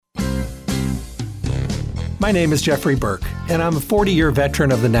My name is Jeffrey Burke, and I'm a 40-year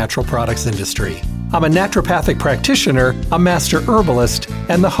veteran of the natural products industry. I'm a naturopathic practitioner, a master herbalist,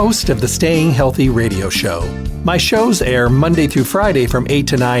 and the host of the Staying Healthy radio show. My shows air Monday through Friday from 8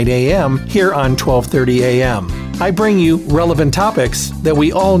 to 9 a.m. here on 12:30 a.m. I bring you relevant topics that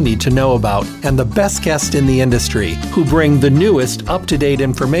we all need to know about and the best guests in the industry who bring the newest up-to-date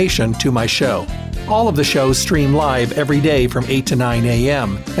information to my show. All of the shows stream live every day from 8 to 9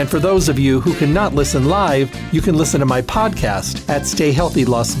 a.m. And for those of you who cannot listen live, you can listen to my podcast at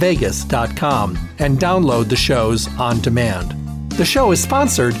StayHealthyLasVegas.com and download the shows on demand. The show is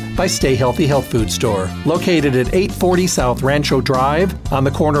sponsored by Stay Healthy Health Food Store, located at 840 South Rancho Drive on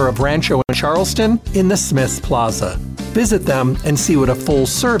the corner of Rancho and Charleston in the Smiths Plaza. Visit them and see what a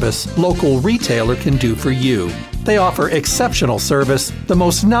full-service local retailer can do for you. They offer exceptional service, the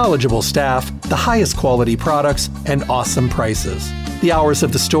most knowledgeable staff, the highest quality products, and awesome prices. The hours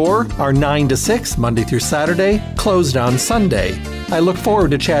of the store are 9 to 6, Monday through Saturday, closed on Sunday. I look forward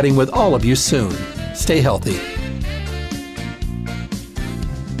to chatting with all of you soon. Stay healthy.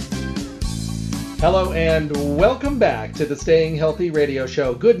 Hello and welcome back to the Staying Healthy radio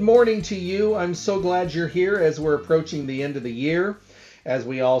show. Good morning to you. I'm so glad you're here as we're approaching the end of the year, as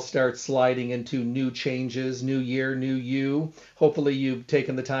we all start sliding into new changes, new year, new you. Hopefully you've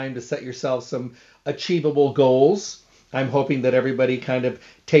taken the time to set yourself some achievable goals. I'm hoping that everybody kind of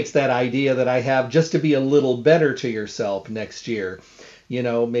takes that idea that I have just to be a little better to yourself next year. You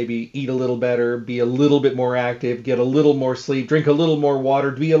know, maybe eat a little better, be a little bit more active, get a little more sleep, drink a little more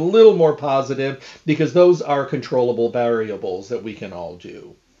water, be a little more positive, because those are controllable variables that we can all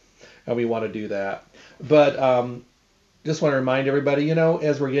do. And we want to do that. But just want to remind everybody, you know,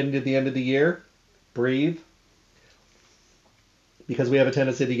 as we're getting to the end of the year, breathe. Because we have a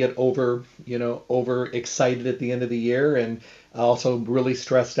tendency to get over excited at the end of the year and also really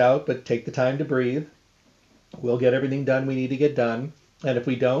stressed out, but take the time to breathe. We'll get everything done we need to get done. And if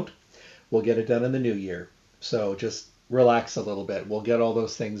we don't, we'll get it done in the new year. So just relax a little bit. We'll get all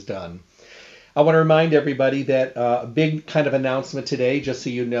those things done. I want to remind everybody that a big kind of announcement today, just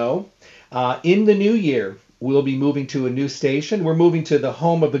so you know, in the new year, we'll be moving to a new station. We're moving to the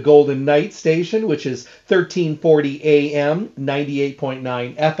home of the Golden Knight station, which is 1340 AM,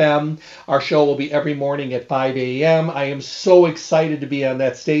 98.9 FM. Our show will be every morning at 5 a.m. I am so excited to be on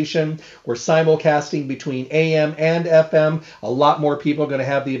that station. We're simulcasting between AM and FM. A lot more people are going to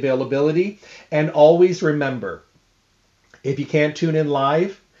have the availability. And always remember, if you can't tune in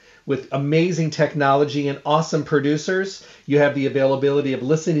live, with amazing technology and awesome producers, you have the availability of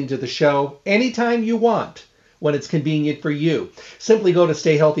listening to the show anytime you want, when it's convenient for you. Simply go to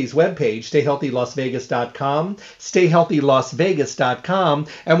Stay Healthy's webpage, StayHealthyLasVegas.com, StayHealthyLasVegas.com,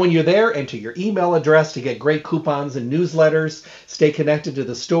 and when you're there, enter your email address to get great coupons and newsletters. Stay connected to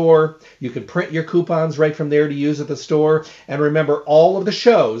the store. You can print your coupons right from there to use at the store. And remember, all of the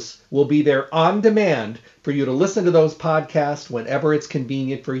shows will be there on demand for you to listen to those podcasts whenever it's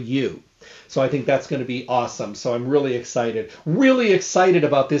convenient for you. So I think that's going to be awesome. So I'm really excited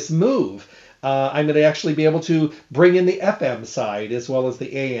about this move. I'm going to actually be able to bring in the FM side as well as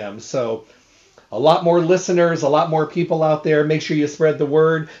the AM. So a lot more listeners, a lot more people out there. Make sure you spread the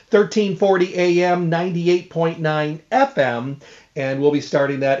word. 1340 AM, 98.9 FM. And we'll be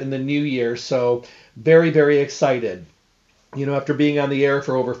starting that in the new year. So very, very excited. You know, after being on the air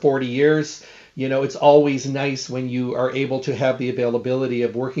for over 40 years, you know, it's always nice when you are able to have the availability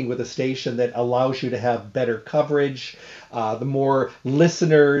of working with a station that allows you to have better coverage, the more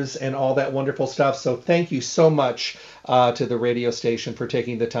listeners and all that wonderful stuff. So thank you so much to the radio station for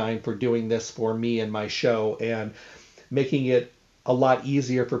taking the time for doing this for me and my show and making it a lot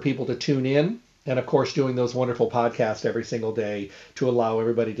easier for people to tune in. And of course, doing those wonderful podcasts every single day to allow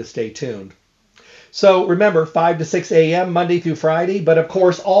everybody to stay tuned. So remember, 5 to 6 a.m. Monday through Friday, but of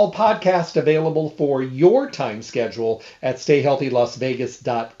course, all podcasts available for your time schedule at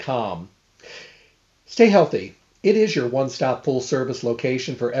StayHealthyLasVegas.com. Stay healthy. It is your one-stop full-service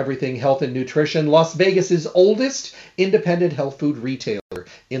location for everything health and nutrition. Las Vegas's oldest independent health food retailer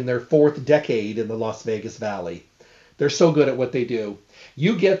in their 4th decade in the Las Vegas Valley. They're so good at what they do.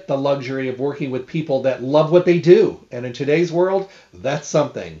 You get the luxury of working with people that love what they do. And in today's world, that's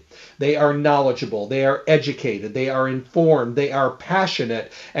something. They are knowledgeable. They are educated. They are informed. They are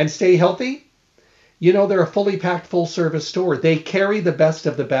passionate. And Stay Healthy, you know, they're a fully packed full-service store. They carry the best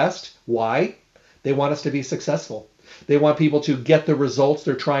of the best. Why? They want us to be successful. They want people to get the results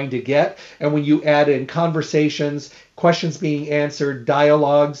they're trying to get. And when you add in conversations, questions being answered,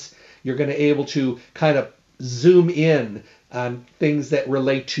 dialogues, you're going to be able to kind of zoom in on things that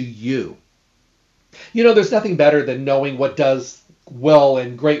relate to you. You know, there's nothing better than knowing what does well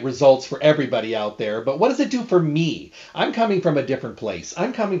and great results for everybody out there, but what does it do for me? I'm coming from a different place.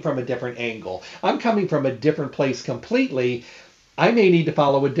 I'm coming from a different angle. I'm coming from a different place completely. I may need to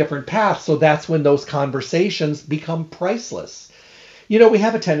follow a different path. So that's when those conversations become priceless. You know, we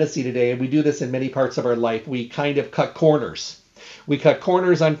have a tendency today, and we do this in many parts of our life, we kind of cut corners. We cut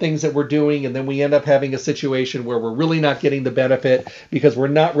corners on things that we're doing, and then we end up having a situation where we're really not getting the benefit because we're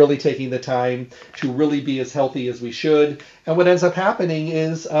not really taking the time to really be as healthy as we should. And what ends up happening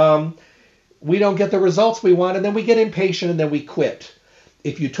is we don't get the results we want, and then we get impatient, and then we quit.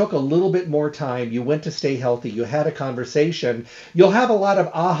 If you took a little bit more time, you went to Stay Healthy, you had a conversation, you'll have a lot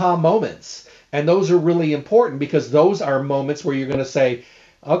of aha moments. And those are really important because those are moments where you're going to say,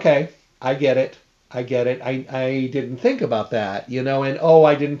 okay, I get it. I get it. I didn't think about that, you know, and oh,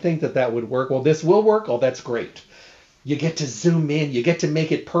 I didn't think that that would work. Well, this will work. Oh, that's great. You get to zoom in. You get to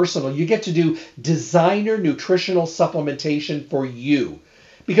make it personal. You get to do designer nutritional supplementation for you.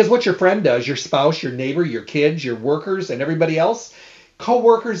 Because what your friend does, your spouse, your neighbor, your kids, your workers, and everybody else,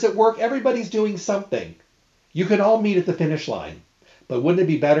 co-workers at work, everybody's doing something. You can all meet at the finish line. But wouldn't it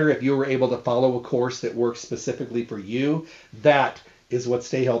be better if you were able to follow a course that works specifically for you? That is what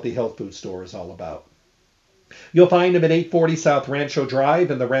Stay Healthy Health Food Store is all about. You'll find them at 840 South Rancho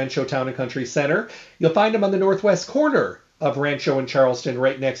Drive in the Rancho Town and Country Center. You'll find them on the northwest corner of Rancho and Charleston,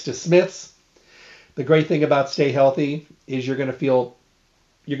 right next to Smith's. The great thing about Stay Healthy is you're going to feel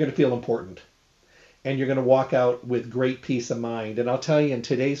important, and you're going to walk out with great peace of mind. And I'll tell you, in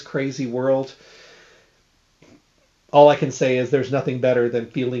today's crazy world, all I can say is there's nothing better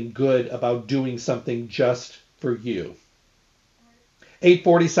than feeling good about doing something just for you.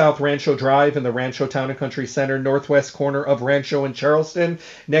 840 South Rancho Drive in the Rancho Town and Country Center, northwest corner of Rancho and Charleston,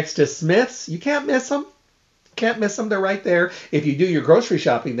 next to Smith's. You can't miss them. Can't miss them. They're right there. If you do your grocery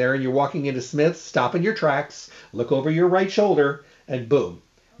shopping there and you're walking into Smith's, stop in your tracks, look over your right shoulder, and boom,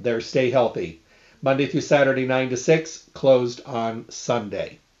 there's Stay Healthy. Monday through Saturday, 9 to 6, closed on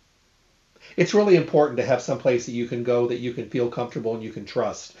Sunday. It's really important to have some place that you can go that you can feel comfortable and you can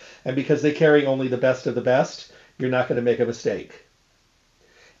trust. And because they carry only the best of the best, you're not going to make a mistake.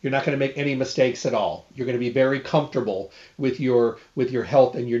 You're not going to make any mistakes at all. You're going to be very comfortable with your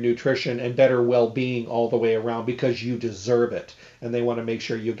health and your nutrition and better well-being all the way around because you deserve it. And they want to make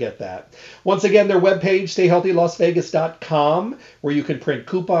sure you get that. Once again, their webpage, stayhealthylasvegas.com, where you can print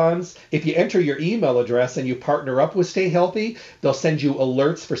coupons. If you enter your email address and you partner up with Stay Healthy, they'll send you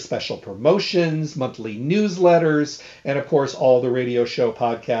alerts for special promotions, monthly newsletters, and of course, all the radio show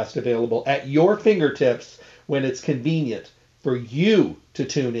podcasts available at your fingertips when it's convenient for you to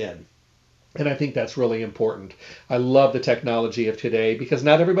tune in. And I think that's really important. I love the technology of today because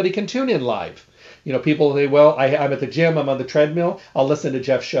not everybody can tune in live. You know, people say, well, I'm at the gym, I'm on the treadmill, I'll listen to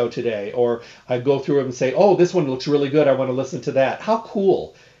Jeff's show today. Or I go through it and say, oh, this one looks really good, I want to listen to that. How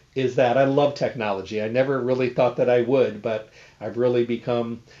cool is that? I love technology. I never really thought that I would, but I've really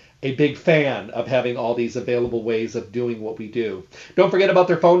become a big fan of having all these available ways of doing what we do. Don't forget about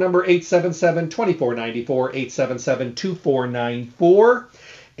their phone number, 877-2494, 877-2494.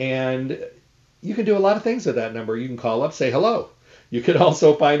 And you can do a lot of things with that number. You can call up, say hello. You can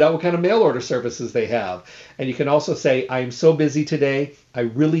also find out what kind of mail order services they have. And you can also say, I'm so busy today, I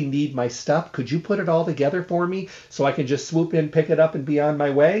really need my stuff. Could you put it all together for me so I can just swoop in, pick it up, and be on my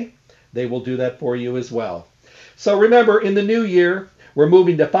way? They will do that for you as well. So remember, in the new year, we're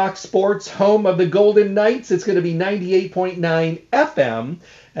moving to Fox Sports, home of the Golden Knights. It's going to be 98.9 FM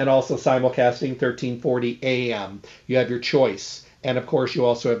and also simulcasting 1340 AM. You have your choice. And of course, you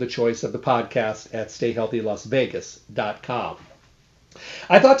also have the choice of the podcast at stayhealthylasvegas.com.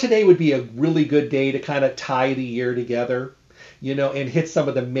 I thought today would be a really good day to kind of tie the year together, you know, and hit some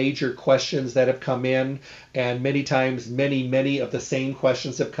of the major questions that have come in. And many times, many of the same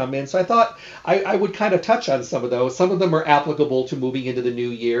questions have come in. So I thought I would kind of touch on some of those. Some of them are applicable to moving into the new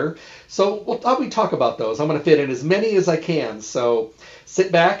year. So we'll probably talk about those. I'm going to fit in as many as I can. So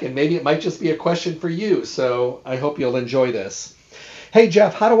sit back and maybe it might just be a question for you. So I hope you'll enjoy this. Hey,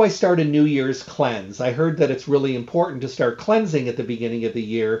 Jeff, how do I start a New Year's cleanse? I heard that it's really important to start cleansing at the beginning of the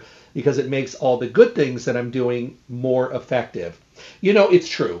year because it makes all the good things that I'm doing more effective. You know, it's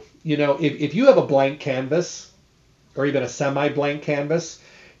true. You know, if you have a blank canvas or even a semi-blank canvas,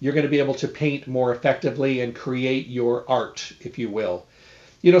 you're going to be able to paint more effectively and create your art, if you will.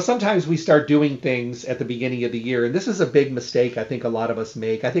 You know, sometimes we start doing things at the beginning of the year, and this is a big mistake I think a lot of us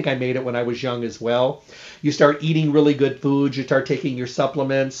make. I think I made it when I was young as well. You start eating really good foods, you start taking your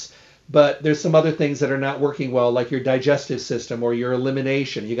supplements, but there's some other things that are not working well, like your digestive system or your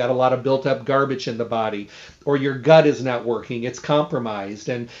elimination. You got a lot of built up garbage in the body, or your gut is not working, it's compromised.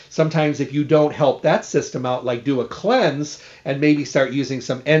 And sometimes if you don't help that system out, like do a cleanse and maybe start using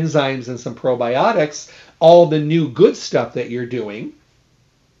some enzymes and some probiotics, all the new good stuff that you're doing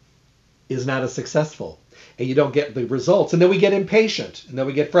is not as successful, and you don't get the results. And then we get impatient, and then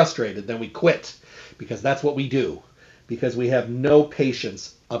we get frustrated, then we quit, because that's what we do, because we have no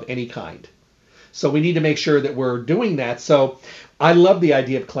patience of any kind. So we need to make sure that we're doing that. So I love the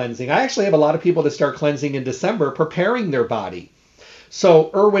idea of cleansing. I actually have a lot of people that start cleansing in December, preparing their body.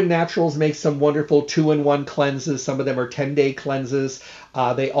 So Irwin Naturals makes some wonderful 2-in-1 cleanses. Some of them are 10-day cleanses.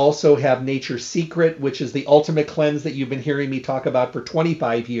 They also have Nature's Secret, which is the ultimate cleanse that you've been hearing me talk about for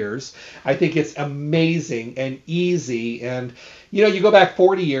 25 years. I think it's amazing and easy. And, you know, you go back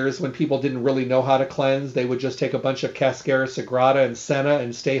 40 years when people didn't really know how to cleanse. They would just take a bunch of Cascara Sagrada and Senna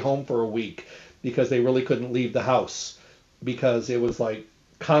and stay home for a week because they really couldn't leave the house because it was like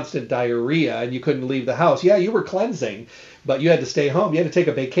constant diarrhea and you couldn't leave the house. Yeah, you were cleansing, but you had to stay home. You had to take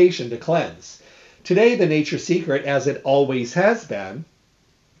a vacation to cleanse. Today, the Nature's Secret, as it always has been,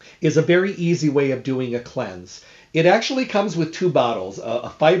 is a very easy way of doing a cleanse. It actually comes with 2 bottles, a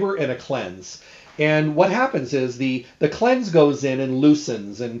fiber and a cleanse. And what happens is the cleanse goes in and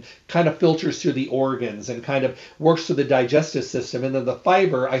loosens and kind of filters through the organs and kind of works through the digestive system. And then the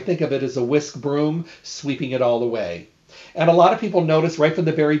fiber, I think of it as a whisk broom sweeping it all away. And a lot of people notice right from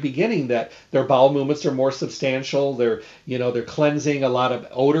the very beginning that their bowel movements are more substantial. They're cleansing. A lot of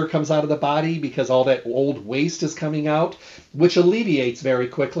odor comes out of the body because all that old waste is coming out, which alleviates very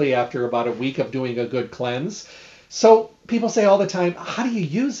quickly after about a week of doing a good cleanse. So people say all the time, how do you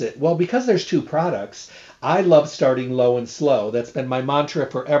use it? Well, because there's 2 products, I love starting low and slow. That's been my mantra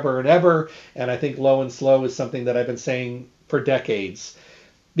forever and ever. And I think low and slow is something that I've been saying for decades.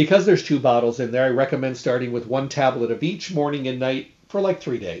 Because there's 2 bottles in there, I recommend starting with 1 tablet of each morning and night for like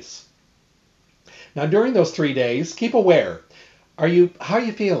 3 days. Now, during those 3 days, keep aware. How are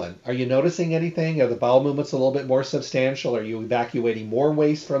you feeling? Are you noticing anything? Are the bowel movements a little bit more substantial? Are you evacuating more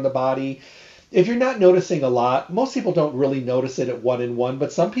waste from the body? If you're not noticing a lot, most people don't really notice it at 1-in-1,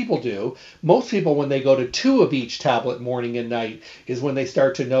 but some people do. Most people, when they go to 2 of each tablet morning and night, is when they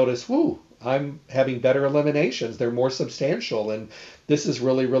start to notice, whoo, I'm having better eliminations. They're more substantial, and this is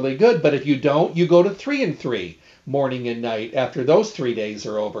really, really good. But if you don't, you go to 3-in-3 morning and night after those 3 days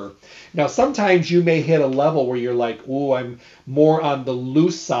are over. Now, sometimes you may hit a level where you're like, ooh, I'm more on the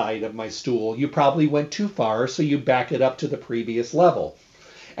loose side of my stool. You probably went too far, so you back it up to the previous level.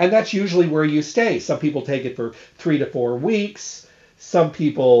 And that's usually where you stay. Some people take it for 3 to 4 weeks. Some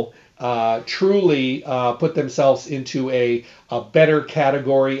people truly put themselves into a better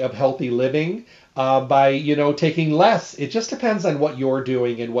category of healthy living by, taking less. It just depends on what you're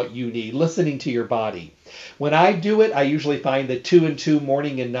doing and what you need, listening to your body. When I do it, I usually find that 2-in-2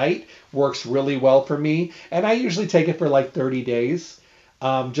 morning and night works really well for me. And I usually take it for like 30 days.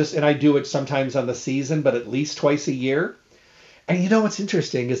 And I do it sometimes on the season, but at least twice a year. And what's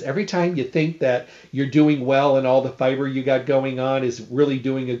interesting is every time you think that you're doing well and all the fiber you got going on is really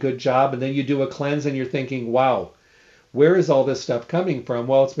doing a good job, and then you do a cleanse and you're thinking, wow, where is all this stuff coming from?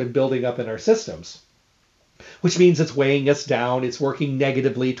 Well, it's been building up in our systems, which means it's weighing us down. It's working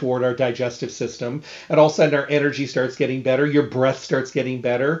negatively toward our digestive system. And all of a sudden our energy starts getting better. Your breath starts getting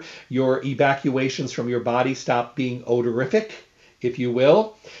better. Your evacuations from your body stop being odorific, if you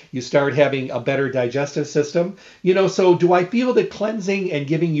will. You start having a better digestive system. So do I feel that cleansing and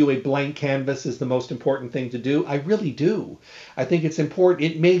giving you a blank canvas is the most important thing to do? I really do. I think it's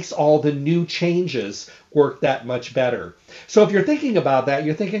important. It makes all the new changes work that much better. So if you're thinking about that,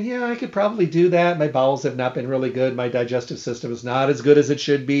 you're thinking, yeah, I could probably do that. My bowels have not been really good. My digestive system is not as good as it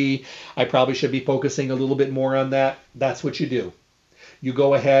should be. I probably should be focusing a little bit more on that. That's what you do. You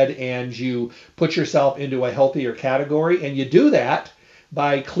go ahead and you put yourself into a healthier category, and you do that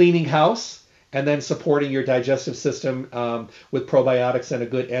by cleaning house and then supporting your digestive system with probiotics and a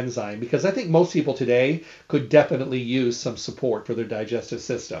good enzyme, because I think most people today could definitely use some support for their digestive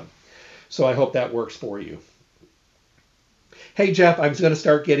system. So I hope that works for you. Hey, Jeff, I'm going to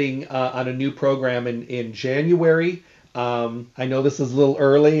start getting on a new program in January. I know this is a little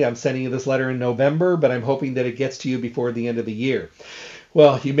early. I'm sending you this letter in November, but I'm hoping that it gets to you before the end of the year.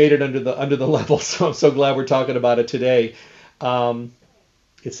 Well, you made it under the level, so I'm so glad we're talking about it today.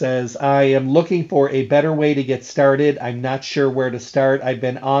 It says, I am looking for a better way to get started. I'm not sure where to start. I've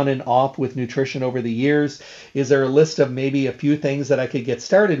been on and off with nutrition over the years. Is there a list of maybe a few things that I could get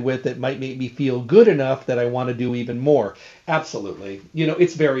started with that might make me feel good enough that I want to do even more? Absolutely.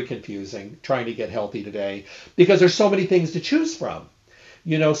 It's very confusing trying to get healthy today because there's so many things to choose from.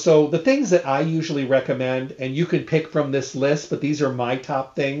 So the things that I usually recommend, and you can pick from this list, but these are my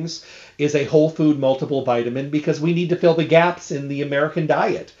top things, is a whole food multiple vitamin, because we need to fill the gaps in the American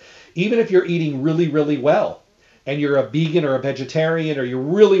diet. Even if you're eating really, really well, and you're a vegan or a vegetarian, or you're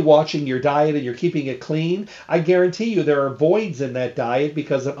really watching your diet and you're keeping it clean, I guarantee you there are voids in that diet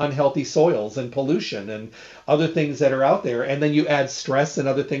because of unhealthy soils and pollution and other things that are out there. And then you add stress and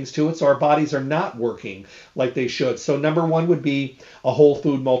other things to it, so our bodies are not working like they should. So number one would be a whole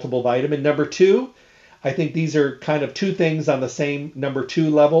food multiple vitamin. Number two, I think these are kind of two things on the same number two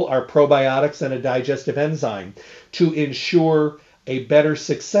level, are probiotics and a digestive enzyme, to ensure a better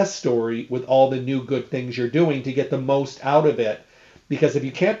success story with all the new good things you're doing to get the most out of it. Because if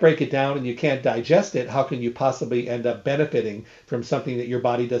you can't break it down and you can't digest it, how can you possibly end up benefiting from something that your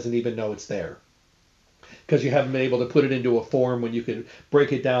body doesn't even know it's there? Because you haven't been able to put it into a form when you can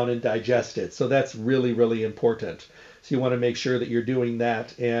break it down and digest it. So that's really, really important. So you want to make sure that you're doing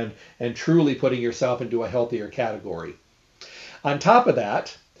that and truly putting yourself into a healthier category. On top of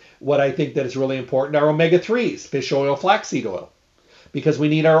that, what I think that is really important are omega-3s, fish oil, flaxseed oil, because we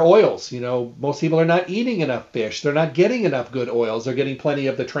need our oils. Most people are not eating enough fish. They're not getting enough good oils. They're getting plenty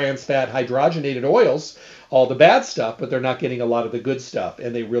of the trans fat hydrogenated oils, all the bad stuff, but they're not getting a lot of the good stuff,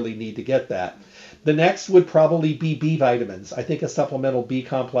 and they really need to get that. The next would probably be B vitamins. I think a supplemental B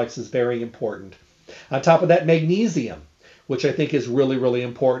complex is very important. On top of that, magnesium, which I think is really, really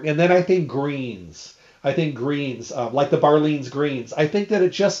important. And then I think greens. Like the Barlean's greens. I think that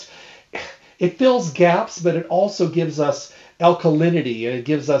it fills gaps, but it also gives us alkalinity, and it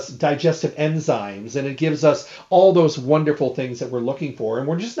gives us digestive enzymes, and it gives us all those wonderful things that we're looking for, and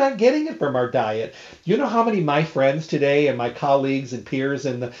we're just not getting it from our diet. You know how many of my friends today and my colleagues and peers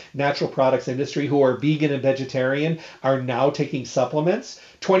in the natural products industry who are vegan and vegetarian are now taking supplements?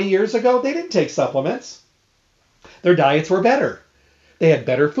 20 years ago, they didn't take supplements. Their diets were better. They had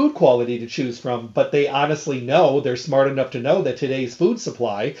better food quality to choose from, but they honestly know, they're smart enough to know that today's food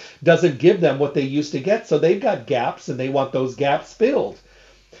supply doesn't give them what they used to get. So they've got gaps, and they want those gaps filled.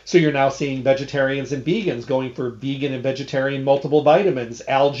 So you're now seeing vegetarians and vegans going for vegan and vegetarian multiple vitamins,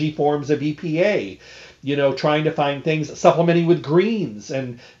 algae forms of EPA, trying to find things, supplementing with greens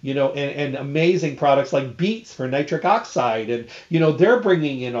and amazing products like beets for nitric oxide. And, they're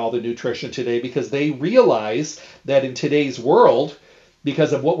bringing in all the nutrition today because they realize that in today's world,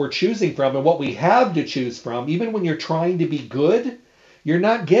 because of what we're choosing from and what we have to choose from, even when you're trying to be good, you're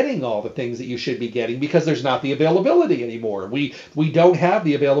not getting all the things that you should be getting because there's not the availability anymore. We don't have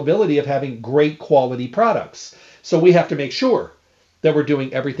the availability of having great quality products. So we have to make sure that we're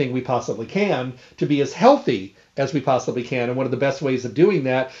doing everything we possibly can to be as healthy as we possibly can. And one of the best ways of doing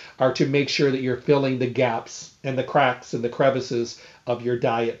that are to make sure that you're filling the gaps and the cracks and the crevices of your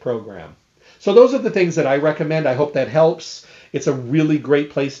diet program. So those are the things that I recommend. I hope that helps. It's a really great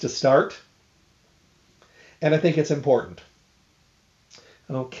place to start, and I think it's important.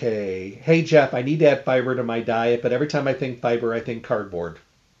 Okay. Hey, Jeff, I need to add fiber to my diet, but every time I think fiber, I think cardboard.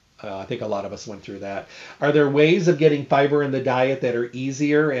 I think a lot of us went through that. Are there ways of getting fiber in the diet that are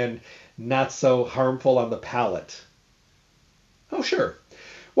easier and not so harmful on the palate? Oh, sure.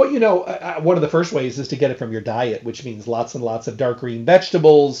 Well, one of the first ways is to get it from your diet, which means lots and lots of dark green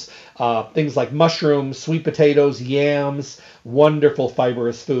vegetables, things like mushrooms, sweet potatoes, yams, wonderful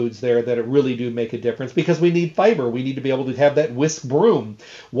fibrous foods there that really do make a difference because we need fiber. We need to be able to have that whisk broom.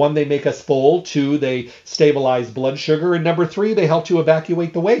 One, they make us full. Two, they stabilize blood sugar. And number three, they help to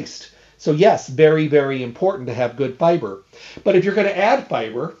evacuate the waste. So yes, very, very important to have good fiber. But if you're going to add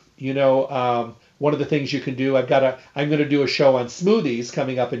fiber, one of the things you can do, I'm going to do a show on smoothies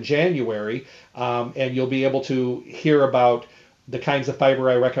coming up in January, and you'll be able to hear about the kinds of fiber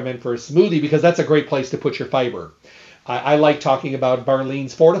I recommend for a smoothie because that's a great place to put your fiber. I like talking about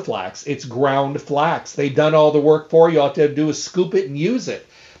Barlean's Fortiflax. It's ground flax. They've done all the work for you. All you have to do is scoop it and use it.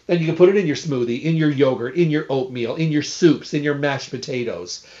 Then you can put it in your smoothie, in your yogurt, in your oatmeal, in your soups, in your mashed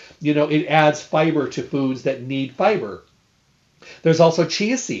potatoes. It adds fiber to foods that need fiber. There's also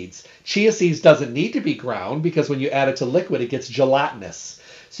chia seeds. Chia seeds doesn't need to be ground because when you add it to liquid, it gets gelatinous.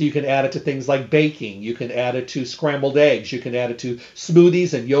 So you can add it to things like baking. You can add it to scrambled eggs. You can add it to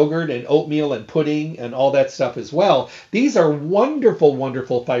smoothies and yogurt and oatmeal and pudding and all that stuff as well. These are wonderful,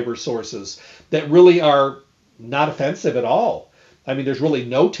 wonderful fiber sources that really are not offensive at all. I mean, there's really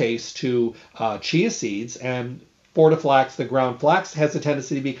no taste to chia seeds, and Fortiflax, the ground flax, has a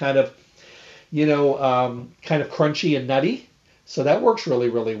tendency to be kind of crunchy and nutty. So that works really,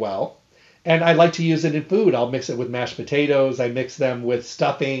 really well. And I like to use it in food. I'll mix it with mashed potatoes. I mix them with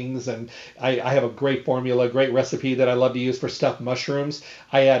stuffings. And I have a great formula, great recipe that I love to use for stuffed mushrooms.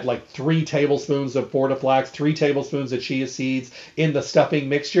 I add like 3 tablespoons of Fortiflax, 3 tablespoons of chia seeds in the stuffing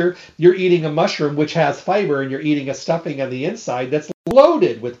mixture. You're eating a mushroom which has fiber, and you're eating a stuffing on the inside that's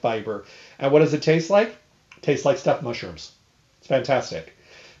loaded with fiber. And what does it taste like? It tastes like stuffed mushrooms. It's fantastic.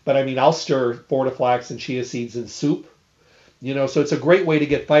 But I mean, I'll stir Fortiflax and chia seeds in soup. So it's a great way to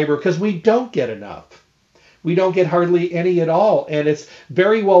get fiber because we don't get enough. We don't get hardly any at all. And it's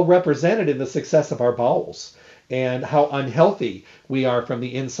very well represented in the success of our bowels and how unhealthy we are from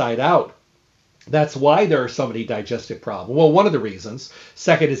the inside out. That's why there are so many digestive problems. Well, one of the reasons.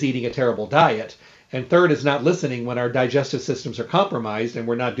 Second is eating a terrible diet. And third is not listening when our digestive systems are compromised and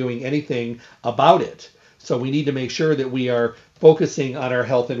we're not doing anything about it. So we need to make sure that we are focusing on our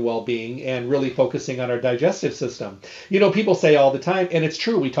health and well-being and really focusing on our digestive system. People say all the time, and it's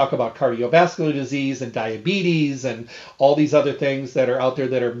true, we talk about cardiovascular disease and diabetes and all these other things that are out there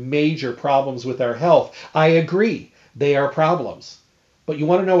that are major problems with our health. I agree, they are problems. But you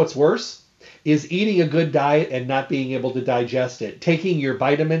want to know what's worse? Is eating a good diet and not being able to digest it, taking your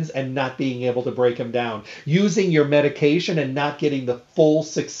vitamins and not being able to break them down, using your medication and not getting the full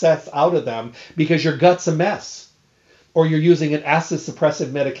success out of them because your gut's a mess. Or you're using an acid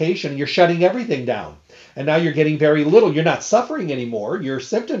suppressive medication and you're shutting everything down. And now you're getting very little. You're not suffering anymore. Your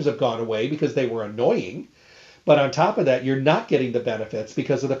symptoms have gone away because they were annoying. But on top of that, you're not getting the benefits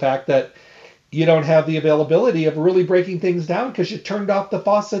because of the fact that you don't have the availability of really breaking things down because you turned off the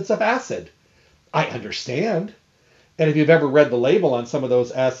faucets of acid. I understand. And if you've ever read the label on some of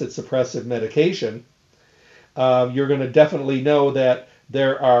those acid suppressive medication, you're going to definitely know that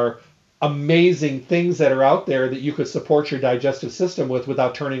there are amazing things that are out there that you could support your digestive system with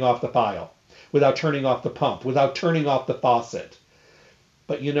without turning off the file, without turning off the pump, without turning off the faucet.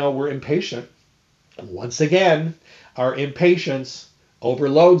 But we're impatient. Once again, our impatience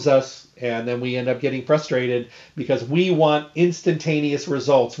overloads us, and then we end up getting frustrated because we want instantaneous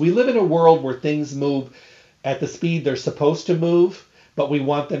results. We live in a world where things move at the speed they're supposed to move, but we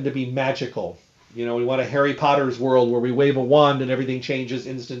want them to be magical. We want a Harry Potter's world where we wave a wand and everything changes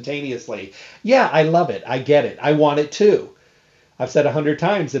instantaneously. Yeah, I love it. I get it. I want it too. I've said 100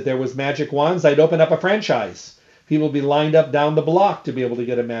 times, if there was magic wands, I'd open up a franchise. People would be lined up down the block to be able to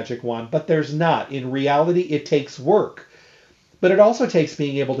get a magic wand, but there's not. In reality, it takes work. But it also takes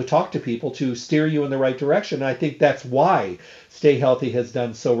being able to talk to people to steer you in the right direction. And I think that's why Stay Healthy has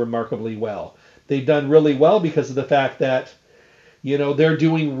done so remarkably well. They've done really well because of the fact that, they're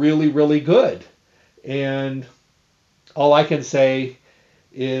doing really, really good. And all I can say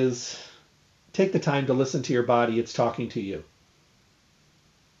is take the time to listen to your body. It's talking to you.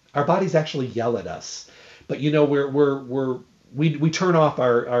 Our bodies actually yell at us. But, we turn off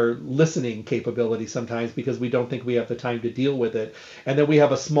our listening capability sometimes because we don't think we have the time to deal with it. And then we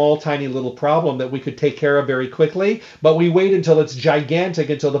have a small, tiny little problem that we could take care of very quickly, but we wait until it's gigantic,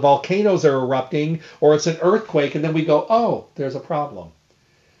 until the volcanoes are erupting or it's an earthquake, and then we go, oh, there's a problem.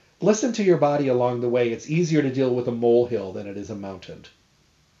 Listen to your body along the way. It's easier to deal with a molehill than it is a mountain.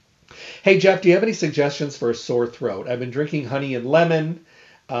 Hey, Jeff, do you have any suggestions for a sore throat? I've been drinking honey and lemon.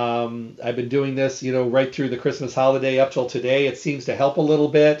 I've been doing this, right through the Christmas holiday up till today. It seems to help a little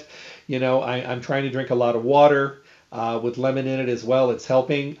bit. I'm trying to drink a lot of water with lemon in it as well. It's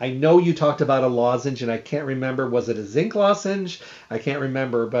helping. I know you talked about a lozenge, and I can't remember. Was it a zinc lozenge? I can't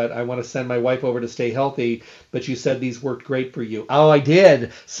remember, but I want to send my wife over to Stay Healthy. But you said these worked great for you. Oh, I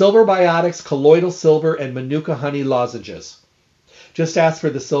did. Silver Biotics, Colloidal Silver, and Manuka Honey Lozenges. Just ask for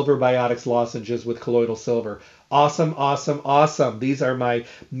the Silver Biotics lozenges with colloidal silver. Awesome, awesome, awesome. These are my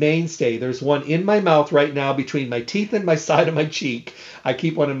mainstay. There's one in my mouth right now between my teeth and my side of my cheek. I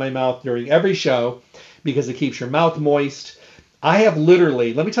keep one in my mouth during every show because it keeps your mouth moist. I have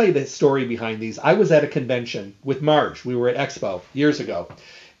literally, let me tell you the story behind these. I was at a convention with Marge. We were at Expo years ago.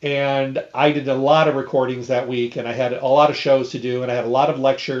 And I did a lot of recordings that week, and I had a lot of shows to do, and I had a lot of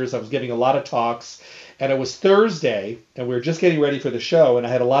lectures. I was giving a lot of talks. And it was Thursday, and we were just getting ready for the show, and I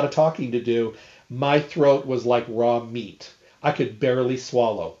had a lot of talking to do. My throat was like raw meat. I could barely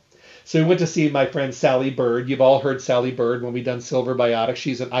swallow. So we went to see my friend Sally Bird. You've all heard Sally Bird when we done Silver Biotics.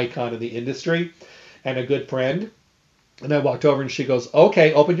 She's an icon in the industry and a good friend. And I walked over and she goes,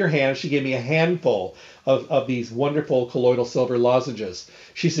 okay, open your hand. She gave me a handful of these wonderful colloidal silver lozenges.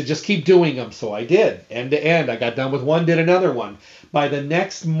 She said, just keep doing them. So I did, end to end. I got done with one, did another one. By the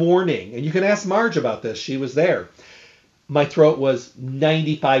next morning, and you can ask Marge about this, she was there, my throat was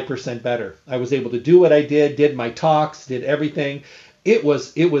 95% better. I was able to do what I did my talks, did everything. It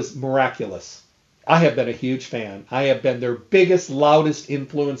was miraculous. I have been a huge fan. I have been their biggest, loudest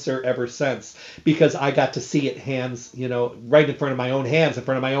influencer ever since because I got to see it right in front of my own hands, in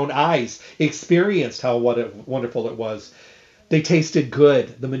front of my own eyes, experienced wonderful it was. They tasted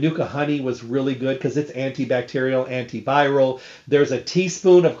good. The Manuka honey was really good because it's antibacterial, antiviral. There's a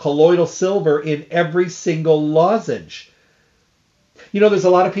teaspoon of colloidal silver in every single lozenge. There's a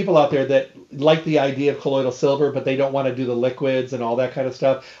lot of people out there that like the idea of colloidal silver, but they don't want to do the liquids and all that kind of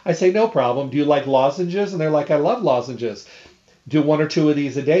stuff. I say, no problem. Do you like lozenges? And they're like, I love lozenges. Do one or two of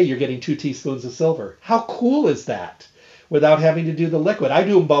these a day. You're getting 2 teaspoons of silver. How cool is that? Without having to do the liquid. I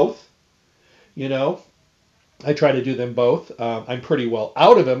do them both. I try to do them both. I'm pretty well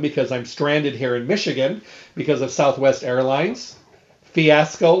out of them because I'm stranded here in Michigan because of Southwest Airlines.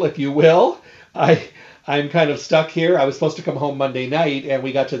 Fiasco, if you will. I'm kind of stuck here. I was supposed to come home Monday night, and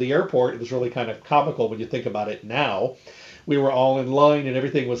we got to the airport. It was really kind of comical when you think about it now. We were all in line, and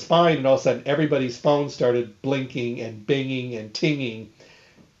everything was fine, and all of a sudden, everybody's phone started blinking and binging and tinging,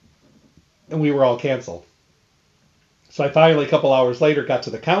 and we were all canceled. So I finally, a couple hours later, got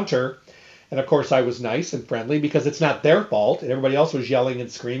to the counter, and of course, I was nice and friendly because it's not their fault, and everybody else was yelling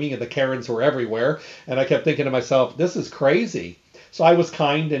and screaming, and the Karens were everywhere, and I kept thinking to myself, this is crazy. So I was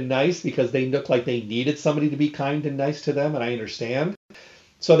kind and nice because they looked like they needed somebody to be kind and nice to them, and I understand.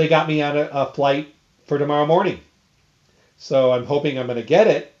 So they got me on a flight for tomorrow morning. So I'm hoping I'm going to get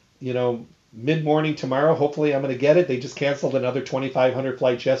it, mid-morning tomorrow. Hopefully I'm going to get it. They just canceled another 2,500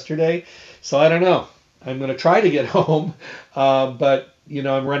 flights yesterday. So I don't know. I'm going to try to get home, but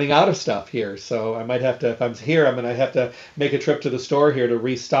I'm running out of stuff here. So I might have to, if I'm here, I'm going to have to make a trip to the store here to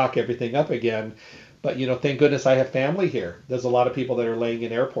restock everything up again. But, thank goodness I have family here. There's a lot of people that are laying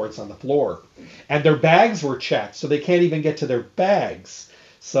in airports on the floor. And their bags were checked, so they can't even get to their bags.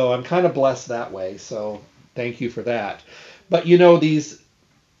 So I'm kind of blessed that way. So thank you for that. But,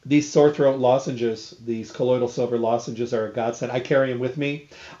 these sore throat lozenges, these colloidal silver lozenges are a godsend. I carry them with me.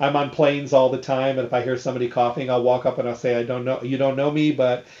 I'm on planes all the time, and if I hear somebody coughing, I'll walk up and I'll say, I don't know, you don't know me,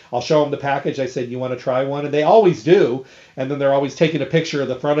 but I'll show them the package. I said, you want to try one? And they always do. And then they're always taking a picture of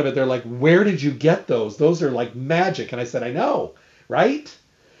the front of it. They're like, where did you get those? Those are like magic. And I said, I know, right?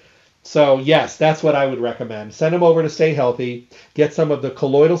 So yes, that's what I would recommend. Send them over to Stay Healthy. Get some of the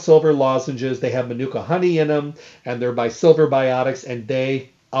colloidal silver lozenges. They have Manuka honey in them, and they're by Silver Biotics, and they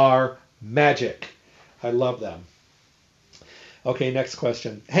are magic. I love them. Okay, next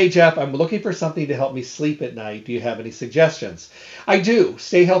question. Hey, Jeff, I'm looking for something to help me sleep at night. Do you have any suggestions? I do.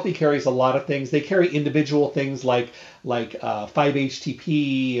 Stay Healthy carries a lot of things. They carry individual things like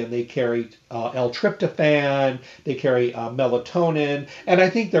 5-HTP, and they carry L-tryptophan. They carry melatonin, and I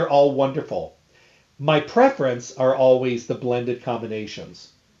think they're all wonderful. My preference are always the blended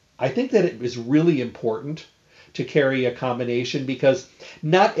combinations. I think that it is really important to carry a combination because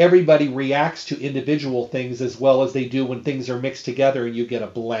not everybody reacts to individual things as well as they do when things are mixed together and you get a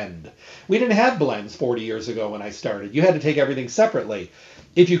blend. We didn't have blends 40 years ago when I started. You had to take everything separately.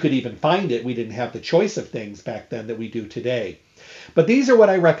 If you could even find it, we didn't have the choice of things back then that we do today. But these are what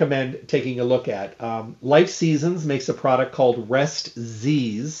I recommend taking a look at. Life Seasons makes a product called Rest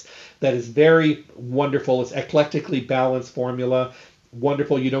Z's that is very wonderful. It's eclectically balanced formula.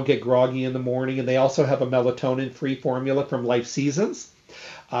 Wonderful. You don't get groggy in the morning. And they also have a melatonin-free formula from Life Seasons.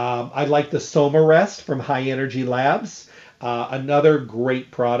 I like the Soma Rest from High Energy Labs. Another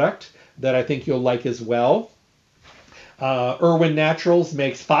great product that I think you'll like as well. Irwin Naturals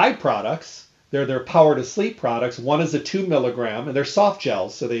makes 5 products. They're their Power to Sleep products. One is a 2 milligram, and they're soft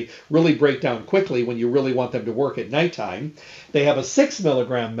gels, so they really break down quickly when you really want them to work at nighttime. They have a 6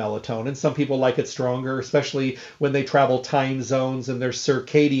 milligram melatonin. Some people like it stronger, especially when they travel time zones and their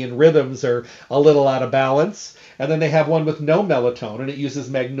circadian rhythms are a little out of balance. And then they have one with no melatonin. It uses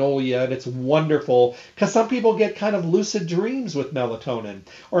magnolia, and it's wonderful because some people get kind of lucid dreams with melatonin,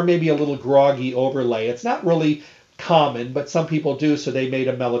 or maybe a little groggy overlay. It's not really common, but some people do, so they made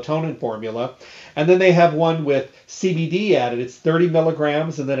a melatonin formula. And then they have one with CBD added. It's 30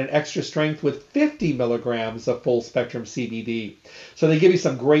 milligrams and then an extra strength with 50 milligrams of full spectrum CBD. So they give you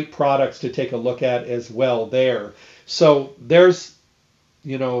some great products to take a look at as well there. So there's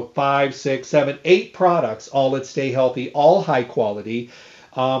 5, 6, 7, 8 products, all that Stay Healthy, all high quality,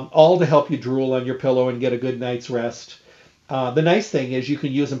 all to help you drool on your pillow and get a good night's rest. The nice thing is you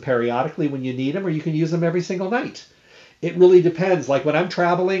can use them periodically when you need them, or you can use them every single night. It really depends. Like when I'm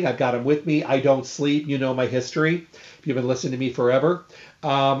traveling, I've got them with me. I don't sleep. You know my history. If you've been listening to me forever,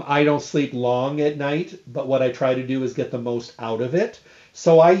 I don't sleep long at night, but what I try to do is get the most out of it.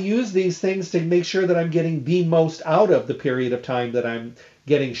 So I use these things to make sure that I'm getting the most out of the period of time that I'm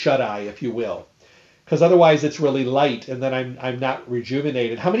getting shut-eye, if you will. because otherwise it's really light and then I'm not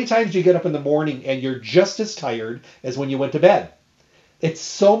rejuvenated. How many times do you get up in the morning and you're just as tired as when you went to bed? It's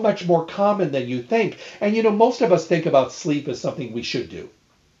so much more common than you think. And most of us think about sleep as something we should do.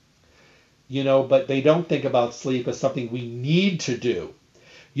 But they don't think about sleep as something we need to do.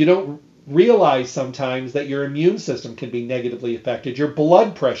 You don't realize sometimes that your immune system can be negatively affected. Your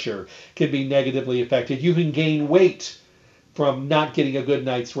blood pressure can be negatively affected. You can gain weight from not getting a good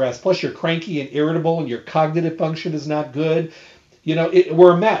night's rest. Plus, you're cranky and irritable, and your cognitive function is not good.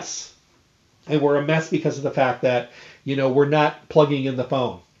 We're a mess. And we're a mess because of the fact that, we're not plugging in the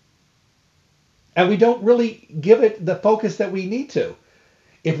phone. And we don't really give it the focus that we need to.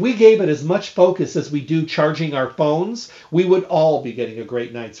 If we gave it as much focus as we do charging our phones, we would all be getting a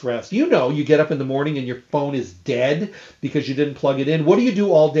great night's rest. You get up in the morning and your phone is dead because you didn't plug it in. What do you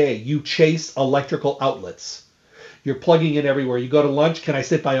do all day? You chase electrical outlets. You're plugging in everywhere. You go to lunch, can I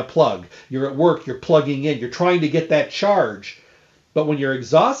sit by a plug? You're at work, you're plugging in. You're trying to get that charge. But when you're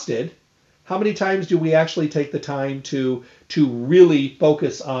exhausted, how many times do we actually take the time to really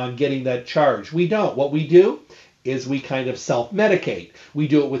focus on getting that charge? We don't. What we do is we kind of self-medicate. We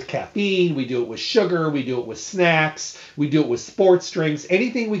do it with caffeine, we do it with sugar, we do it with snacks, we do it with sports drinks,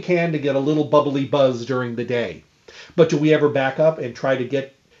 anything we can to get a little bubbly buzz during the day. But do we ever back up and try to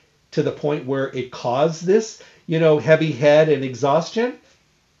get to the point where it caused this, heavy head and exhaustion?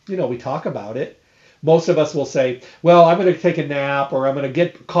 We talk about it. Most of us will say, well, I'm going to take a nap or I'm going to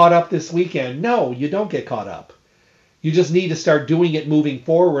get caught up this weekend. No, you don't get caught up. You just need to start doing it moving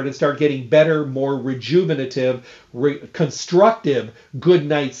forward and start getting better, more rejuvenative, constructive, good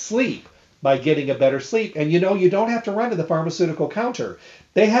night's sleep by getting a better sleep. And you don't have to run to the pharmaceutical counter.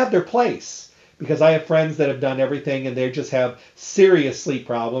 They have their place, because I have friends that have done everything and they just have serious sleep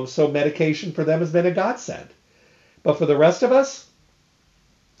problems. So medication for them has been a godsend. But for the rest of us,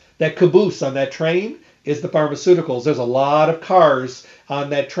 that caboose on that train is the pharmaceuticals. There's a lot of cars on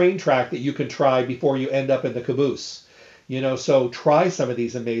that train track that you can try before you end up in the caboose. So try some of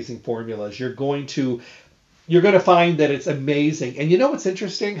these amazing formulas. You're going to find that it's amazing. And what's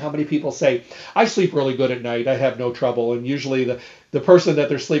interesting? How many people say, I sleep really good at night. I have no trouble. And usually the person that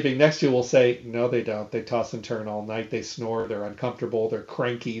they're sleeping next to will say, no, they don't. They toss and turn all night. They snore. They're uncomfortable. They're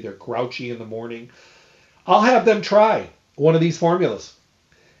cranky. They're grouchy in the morning. I'll have them try one of these formulas.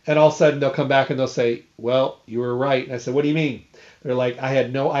 And all of a sudden they'll come back and they'll say, well, you were right. And I said, what do you mean? They're like, I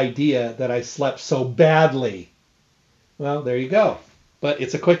had no idea that I slept so badly. Well, there you go. But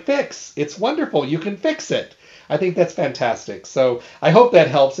it's a quick fix. It's wonderful. You can fix it. I think that's fantastic. So I hope that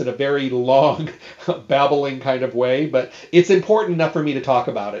helps in a very long, babbling kind of way. But it's important enough for me to talk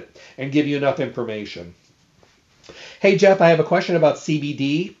about it and give you enough information. Hey, Jeff, I have a question about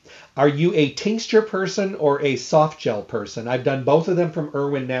CBD. Are you a tincture person or a soft gel person? I've done both of them from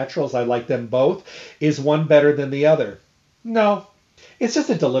Irwin Naturals. I like them both. Is one better than the other? No. It's just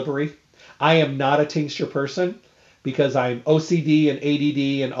a delivery. I am not a tincture person, because I'm OCD and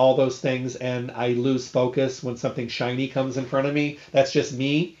ADD and all those things, and I lose focus when something shiny comes in front of me. That's just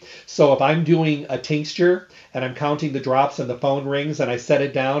me. So if I'm doing a tincture and I'm counting the drops and the phone rings and I set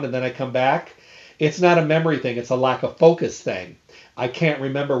it down and then I come back, it's not a memory thing. It's a lack of focus thing. I can't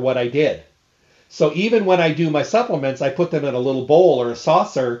remember what I did. So even when I do my supplements, I put them in a little bowl or a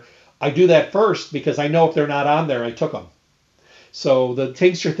saucer. I do that first because I know if they're not on there, I took them. So the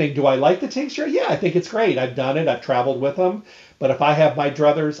tincture thing, do I like the tincture? Yeah, I think it's great. I've done it. I've traveled with them. But if I have my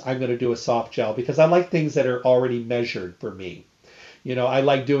druthers, I'm going to do a soft gel because I like things that are already measured for me. I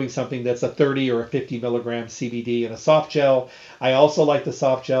like doing something that's a 30 or a 50 milligram CBD in a soft gel. I also like the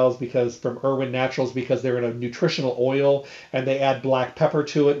soft gels from Irwin Naturals because they're in a nutritional oil and they add black pepper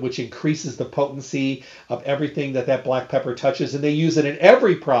to it, which increases the potency of everything that black pepper touches. And they use it in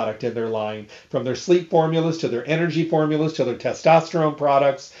every product in their line, from their sleep formulas to their energy formulas to their testosterone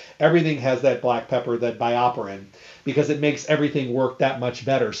products. Everything has that black pepper, that BioPerine, because it makes everything work that much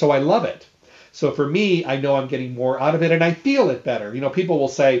better. So I love it. So for me, I know I'm getting more out of it and I feel it better. People will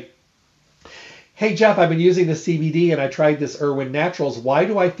say, hey, Jeff, I've been using the CBD and I tried this Irwin Naturals. Why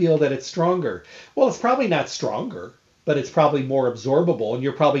do I feel that it's stronger? Well, it's probably not stronger, but it's probably more absorbable and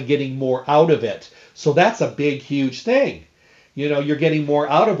you're probably getting more out of it. So that's a big, huge thing. You're getting more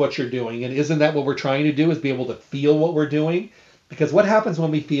out of what you're doing. And isn't that what we're trying to do, is be able to feel what we're doing? Because what happens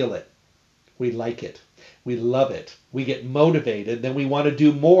when we feel it? We like it. We love it. We get motivated. Then we want to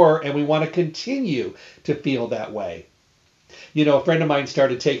do more and we want to continue to feel that way. A friend of mine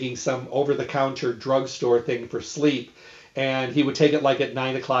started taking some over-the-counter drugstore thing for sleep. And he would take it like at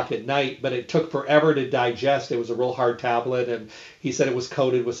 9 o'clock at night, but it took forever to digest. It was a real hard tablet, and he said it was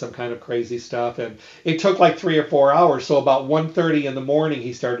coated with some kind of crazy stuff. And it took like 3 or 4 hours. So about 1:30 in the morning,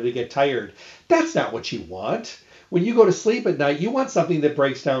 he started to get tired. That's not what you want. When you go to sleep at night, you want something that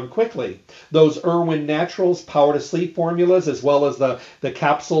breaks down quickly. Those Irwin Naturals Power to Sleep formulas, as well as the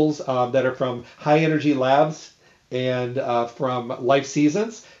capsules that are from High Energy Labs and from Life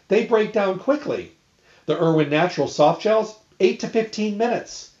Seasons, they break down quickly. The Irwin Natural soft gels, 8 to 15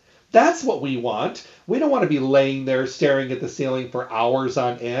 minutes. That's what we want. We don't want to be laying there staring at the ceiling for hours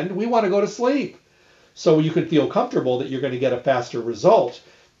on end. We want to go to sleep. So you can feel comfortable that you're going to get a faster result.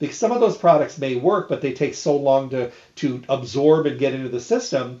 Because some of those products may work, but they take so long to absorb and get into the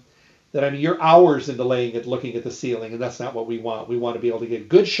system that, I mean, you're hours into laying it, looking at the ceiling, and that's not what we want. We want to be able to get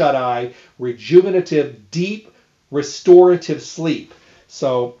good shut-eye, rejuvenative, deep, restorative sleep.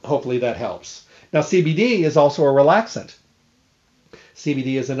 So hopefully that helps. Now, CBD is also a relaxant.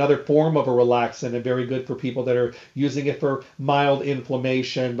 CBD is another form of a relaxant and very good for people that are using it for mild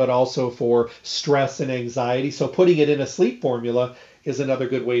inflammation, but also for stress and anxiety. So putting it in a sleep formula is another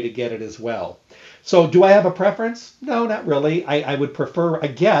good way to get it as well. So do I have a preference? No, not really. I would prefer, I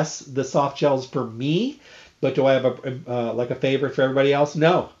guess, the soft gels for me, but do I have a favorite for everybody else?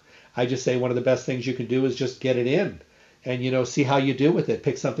 No. I just say one of the best things you can do is just get it in and, see how you do with it.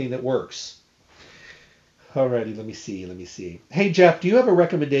 Pick something that works. Alrighty, let me see. Hey, Jeff, do you have a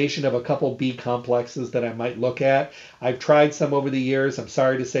recommendation of a couple B complexes that I might look at? I've tried some over the years. I'm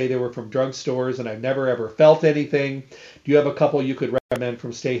sorry to say they were from drugstores, and I've never ever felt anything. Do you have a couple you could recommend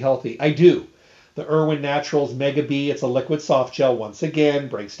from Stay Healthy? I do. The Irwin Naturals Mega B, it's a liquid soft gel. Once again,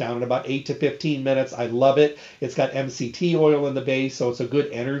 breaks down in about 8 to 15 minutes. I love it. It's got MCT oil in the base, so it's a good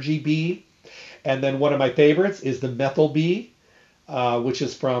energy B. And then one of my favorites is the Methyl B, which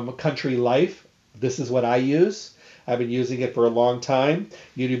is from Country Life. This is what I use. I've been using it for a long time.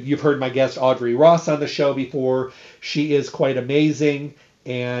 You've heard my guest Audrey Ross on the show before. She is quite amazing,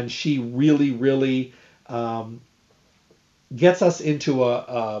 and she really, really gets us into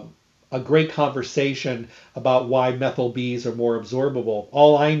a great conversation about why methyl Bs are more absorbable.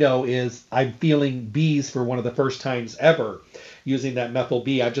 All I know is I'm feeling Bs for one of the first times ever using that methyl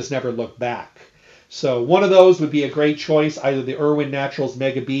B. I've just never looked back. So one of those would be a great choice, either the Irwin Naturals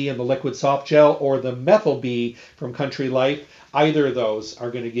Mega B and the liquid soft gel or the Methyl B from Country Life. Either of those are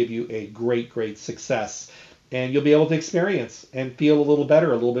going to give you a great, great success. And you'll be able to experience and feel a little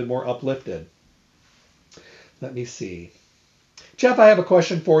better, a little bit more uplifted. Let me see. Jeff, I have a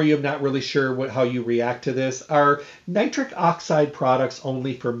question for you. I'm not really sure how you react to this. Are nitric oxide products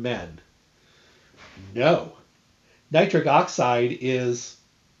only for men? No. Nitric oxide is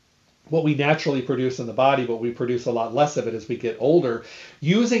what we naturally produce in the body, but we produce a lot less of it as we get older.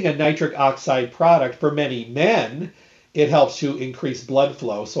 Using a nitric oxide product, for many men, it helps to increase blood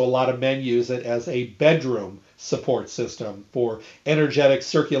flow. So a lot of men use it as a bedroom support system for energetic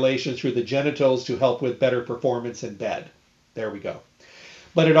circulation through the genitals to help with better performance in bed. There we go.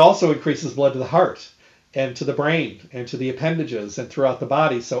 But it also increases blood to the heart and to the brain and to the appendages and throughout the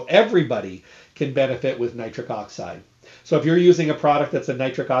body. So everybody can benefit with nitric oxide. So if you're using a product that's a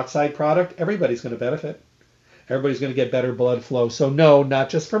nitric oxide product, everybody's going to benefit. Everybody's going to get better blood flow. So no, not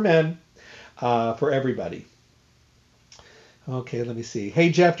just for men, for everybody. Okay, let me see. Hey,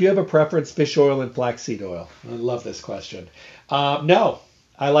 Jeff, do you have a preference, fish oil and flaxseed oil? I love this question. No,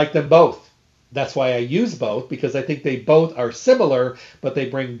 I like them both. That's why I use both, because I think they both are similar, but they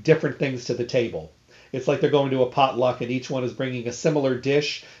bring different things to the table. It's like they're going to a potluck and each one is bringing a similar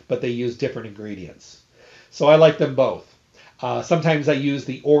dish, but they use different ingredients. So I like them both. Sometimes I use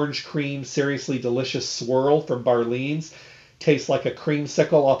the orange cream Seriously Delicious Swirl from Barlean's. Tastes like a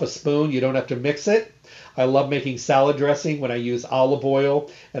creamsicle off a spoon. You don't have to mix it. I love making salad dressing when I use olive oil,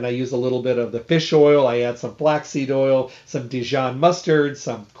 and I use a little bit of the fish oil. I add some flaxseed oil, some Dijon mustard,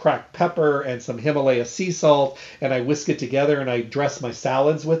 some cracked pepper, and some Himalaya sea salt, and I whisk it together and I dress my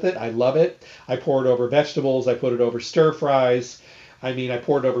salads with it. I love it. I pour it over vegetables. I put it over stir fries. I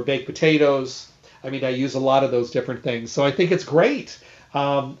pour it over baked potatoes. I use a lot of those different things. So I think it's great.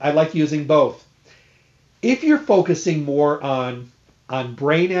 I like using both. If you're focusing more on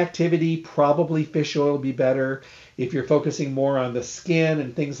brain activity, probably fish oil would be better. If you're focusing more on the skin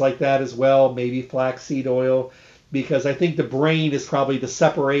and things like that as well, maybe flaxseed oil, because I think the brain is probably the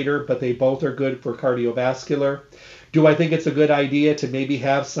separator, but they both are good for cardiovascular. Do I think it's a good idea to maybe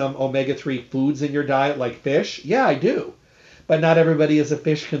have some omega-3 foods in your diet like fish? Yeah, I do. But not everybody is a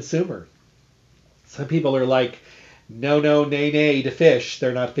fish consumer. Some people are like, no, nay, nay to fish.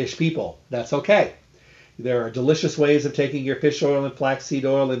 They're not fish people. That's okay. There are delicious ways of taking your fish oil and flaxseed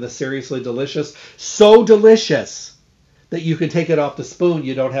oil in the Seriously Delicious. So delicious that you can take it off the spoon.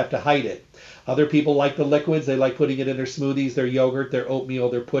 You don't have to hide it. Other people like the liquids. They like putting it in their smoothies, their yogurt, their oatmeal,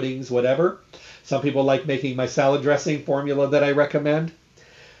 their puddings, whatever. Some people like making my salad dressing formula that I recommend.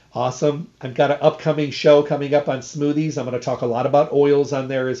 Awesome. I've got an upcoming show coming up on smoothies. I'm going to talk a lot about oils on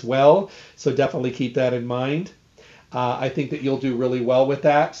there as well. So definitely keep that in mind. I think that you'll do really well with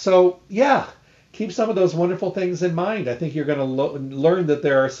that. So yeah, keep some of those wonderful things in mind. I think you're going to learn that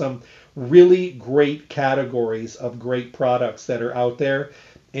there are some really great categories of great products that are out there.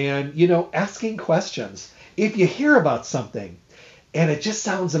 And, asking questions. If you hear about something and it just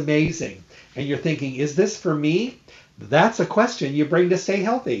sounds amazing and you're thinking, is this for me? That's a question you bring to Stay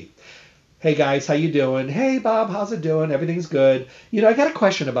Healthy. Hey guys, how you doing? Hey Bob, how's it doing? Everything's good. I got a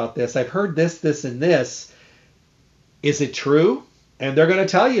question about this. I've heard this, and this. Is it true? And they're going to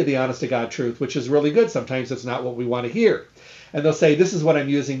tell you the honest to God truth, which is really good. Sometimes it's not what we want to hear. And they'll say, this is what I'm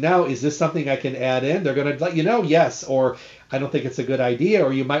using now. Is this something I can add in? They're going to let you know, yes, or I don't think it's a good idea,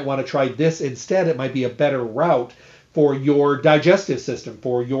 or you might want to try this instead. It might be a better route for your digestive system,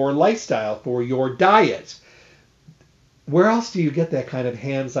 for your lifestyle, for your diet. Where else do you get that kind of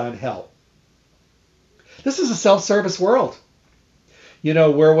hands-on help? This is a self-service world.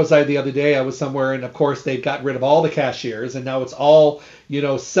 Where was I the other day? I was somewhere, and of course they've got rid of all the cashiers, and now it's all,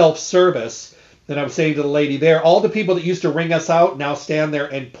 self-service. And I was saying to the lady there, all the people that used to ring us out now stand there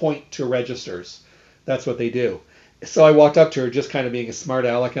and point to registers. That's what they do. So I walked up to her, just kind of being a smart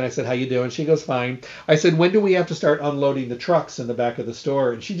aleck, and I said, how you doing? She goes, fine. I said, when do we have to start unloading the trucks in the back of the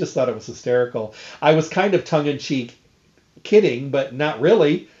store? And she just thought it was hysterical. I was kind of tongue-in-cheek kidding, but not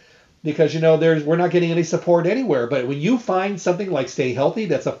really. Because, we're not getting any support anywhere. But when you find something like Stay Healthy,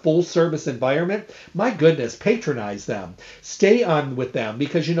 that's a full service environment, my goodness, patronize them. Stay on with them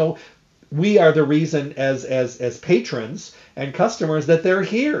because, we are the reason as patrons and customers that they're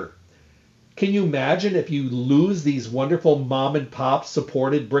here. Can you imagine if you lose these wonderful mom and pop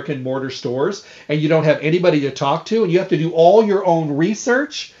supported brick and mortar stores and you don't have anybody to talk to and you have to do all your own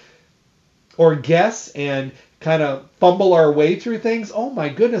research or guess and kind of fumble our way through things? Oh my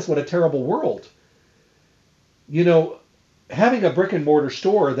goodness, what a terrible world. Having a brick and mortar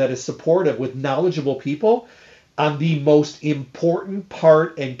store that is supportive with knowledgeable people on the most important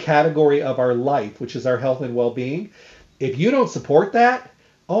part and category of our life, which is our health and well-being, if you don't support that,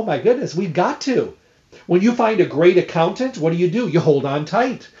 oh my goodness, we've got to. When you find a great accountant, what do? You hold on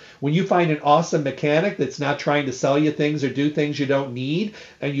tight. When you find an awesome mechanic that's not trying to sell you things or do things you don't need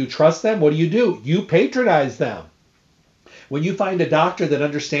and you trust them, what do? You patronize them. When you find a doctor that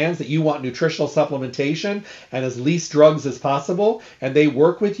understands that you want nutritional supplementation and as least drugs as possible and they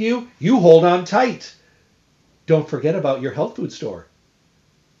work with you, you hold on tight. Don't forget about your health food store.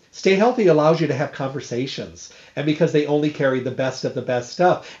 Stay Healthy allows you to have conversations, and because they only carry the best of the best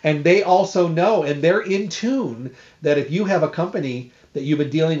stuff. And they also know, and they're in tune, that if you have a company that you've been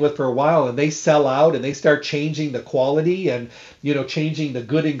dealing with for a while and they sell out and they start changing the quality and, changing the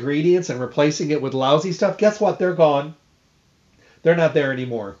good ingredients and replacing it with lousy stuff, guess what? They're gone. They're not there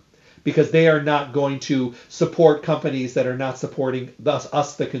anymore because they are not going to support companies that are not supporting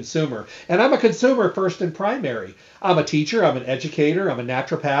us, the consumer. And I'm a consumer first and primary. I'm a teacher. I'm an educator. I'm a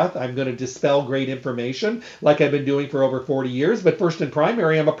naturopath. I'm going to dispel great information like I've been doing for over 40 years. But first and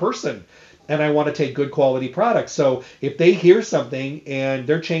primary, I'm a person. And I want to take good quality products. So if they hear something and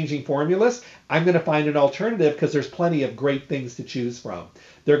they're changing formulas, I'm going to find an alternative because there's plenty of great things to choose from.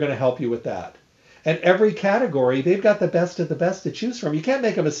 They're going to help you with that. And every category, they've got the best of the best to choose from. You can't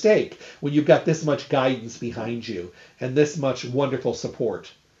make a mistake when you've got this much guidance behind you and this much wonderful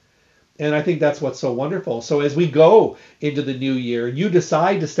support. And I think that's what's so wonderful. So as we go into the new year, you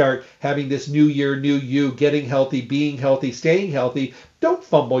decide to start having this new year, new you, getting healthy, being healthy, staying healthy, don't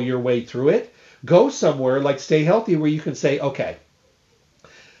fumble your way through it. Go somewhere like Stay Healthy where you can say, okay,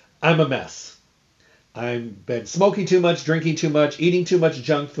 I'm a mess. I've been smoking too much, drinking too much, eating too much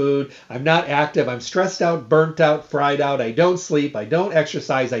junk food. I'm not active. I'm stressed out, burnt out, fried out. I don't sleep. I don't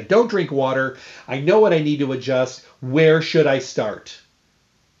exercise. I don't drink water. I know what I need to adjust. Where should I start?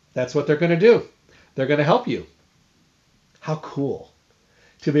 That's what they're going to do. They're going to help you. How cool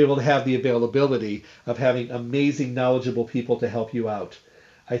to be able to have the availability of having amazing, knowledgeable people to help you out.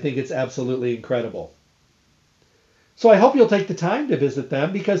 I think it's absolutely incredible. So I hope you'll take the time to visit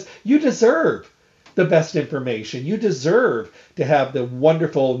them because you deserve the best information. You deserve to have the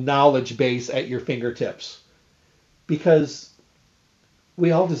wonderful knowledge base at your fingertips because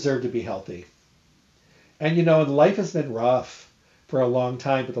we all deserve to be healthy. And life has been rough for a long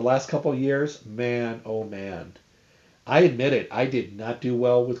time, but the last couple of years, man, oh man, I admit it. I did not do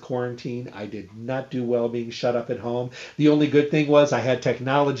well with quarantine. I did not do well being shut up at home. The only good thing was I had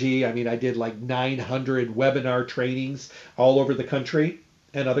technology. I mean, I did like 900 webinar trainings all over the country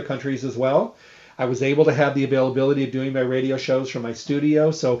and other countries as well. I was able to have the availability of doing my radio shows from my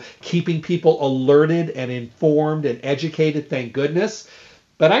studio. So keeping people alerted and informed and educated, thank goodness.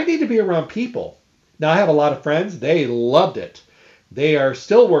 But I need to be around people. Now, I have a lot of friends. They loved it. They are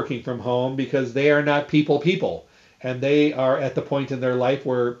still working from home because they are not people. And they are at the point in their life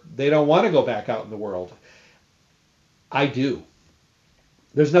where they don't want to go back out in the world. I do.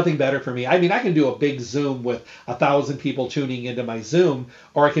 There's nothing better for me. I mean, I can do a big Zoom with 1,000 people tuning into my Zoom,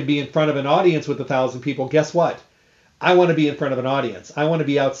 or I can be in front of an audience with 1,000 people. Guess what? I want to be in front of an audience. I want to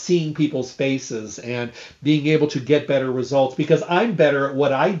be out seeing people's faces and being able to get better results because I'm better at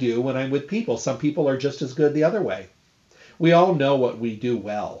what I do when I'm with people. Some people are just as good the other way. We all know what we do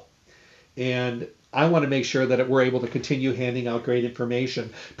well. And I want to make sure that we're able to continue handing out great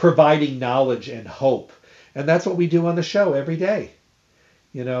information, providing knowledge and hope. And that's what we do on the show every day.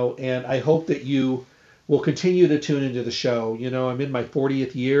 And I hope that you will continue to tune into the show. I'm in my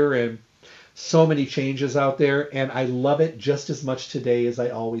 40th year and so many changes out there, and I love it just as much today as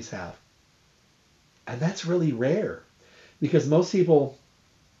I always have. And that's really rare because most people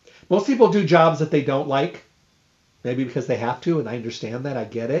do jobs that they don't like, maybe because they have to, and I understand that. I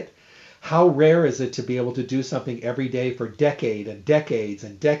get it. How rare is it to be able to do something every day for decades and decades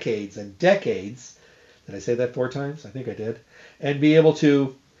and decades and decades? Did I say that 4 times? I think I did. And be able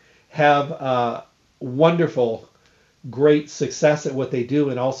to have wonderful, great success at what they do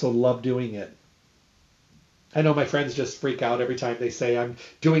and also love doing it. I know my friends just freak out every time they say I'm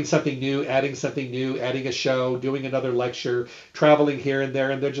doing something new, adding a show, doing another lecture, traveling here and there.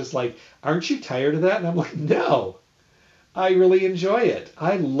 And they're just like, aren't you tired of that? And I'm like, no. I really enjoy it.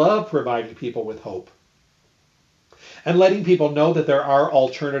 I love providing people with hope and letting people know that there are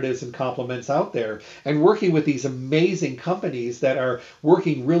alternatives and complements out there and working with these amazing companies that are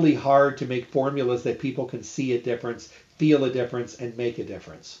working really hard to make formulas that people can see a difference, feel a difference, and make a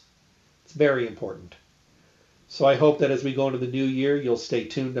difference. It's very important. So I hope that as we go into the new year, you'll stay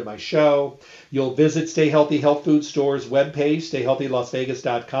tuned to my show. You'll visit Stay Healthy Health Food Store's webpage,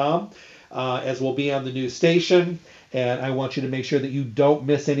 stayhealthylasvegas.com, as we'll be on the new station. And I want you to make sure that you don't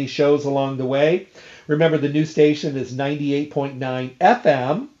miss any shows along the way. Remember, the new station is 98.9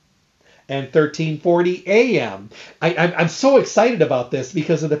 FM and 1340 AM. I'm so excited about this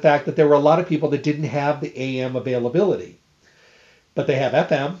because of the fact that there were a lot of people that didn't have the AM availability. But they have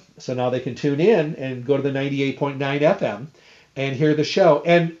FM, so now they can tune in and go to the 98.9 FM and hear the show.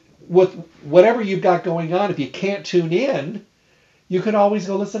 And with whatever you've got going on, if you can't tune in, you can always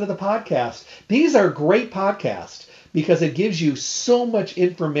go listen to the podcast. These are great podcasts because it gives you so much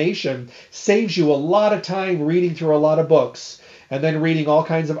information, saves you a lot of time reading through a lot of books, and then reading all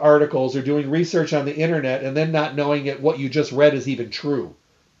kinds of articles or doing research on the internet and then not knowing what you just read is even true.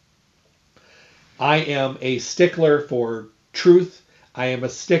 I am a stickler for truth. I am a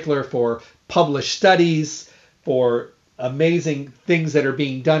stickler for published studies, for amazing things that are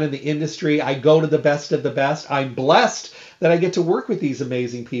being done in the industry. I go to the best of the best. I'm blessed that I get to work with these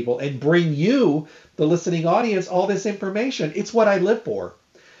amazing people and bring you, the listening audience, all this information. It's what I live for.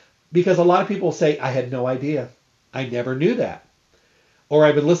 Because a lot of people say, I had no idea. I never knew that. Or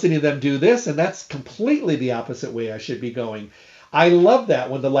I've been listening to them do this, and that's completely the opposite way I should be going. I love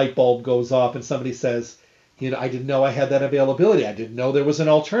that when the light bulb goes off and somebody says, I didn't know I had that availability. I didn't know there was an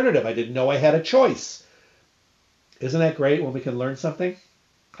alternative. I didn't know I had a choice. Isn't that great when we can learn something?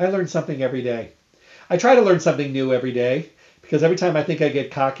 I learn something every day. I try to learn something new every day because every time I think I get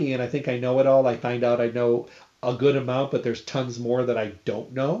cocky and I think I know it all, I find out I know a good amount, but there's tons more that I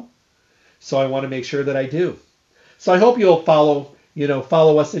don't know. So I want to make sure that I do. So I hope you'll follow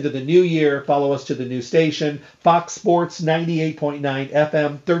us into the new year, follow us to the new station, Fox Sports 98.9 FM,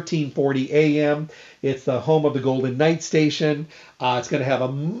 1340 AM. It's the home of the Golden Knight station. It's going to have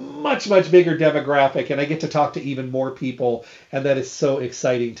a much, much bigger demographic, and I get to talk to even more people, and that is so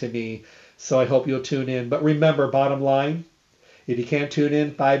exciting to me. So I hope you'll tune in. But remember, bottom line, if you can't tune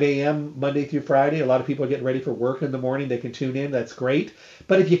in 5 a.m. Monday through Friday, a lot of people are getting ready for work in the morning. They can tune in. That's great.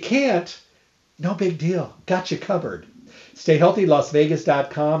 But if you can't, no big deal. Got you covered.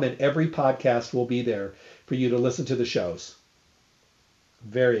 StayHealthyLasVegas.com, and every podcast will be there for you to listen to the shows.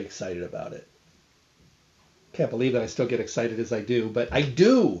 Very excited about it. Can't believe that I still get excited as I do, but I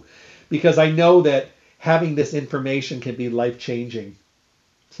do because I know that having this information can be life-changing,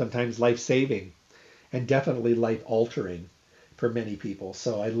 sometimes life-saving, and definitely life-altering for many people.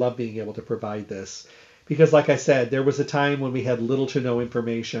 So I love being able to provide this. Because like I said, there was a time when we had little to no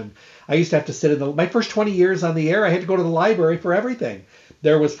information. I used to have to sit in my first 20 years on the air, I had to go to the library for everything.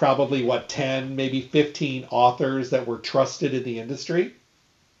 There was probably, 10, maybe 15 authors that were trusted in the industry.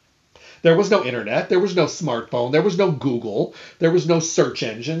 There was no internet. There was no smartphone. There was no Google. There was no search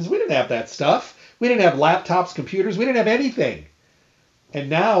engines. We didn't have that stuff. We didn't have laptops, computers. We didn't have anything. And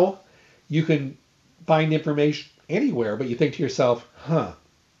now you can find information anywhere, but you think to yourself,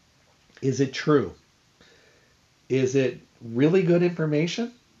 is it true? Is it really good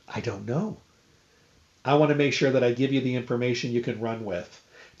information? I don't know. I want to make sure that I give you the information you can run with,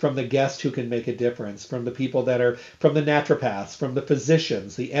 from the guests who can make a difference, from the people that are, from the naturopaths, from the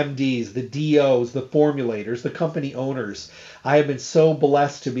physicians, the MDs, the DOs, the formulators, the company owners. I have been so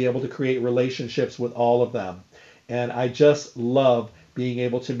blessed to be able to create relationships with all of them. And I just love being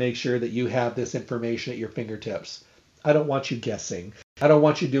able to make sure that you have this information at your fingertips. I don't want you guessing. I don't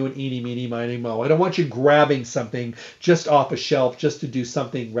want you doing eeny, meeny, miny, mo. I don't want you grabbing something just off a shelf just to do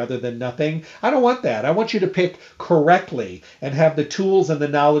something rather than nothing. I don't want that. I want you to pick correctly and have the tools and the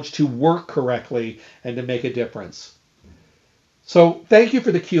knowledge to work correctly and to make a difference. So thank you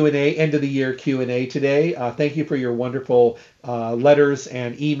for the Q&A, end of the year Q&A today. Thank you for your wonderful letters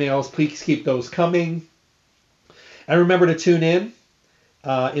and emails. Please keep those coming. And remember to tune in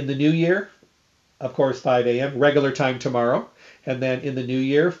the new year. Of course, 5 a.m., regular time tomorrow. And then in the new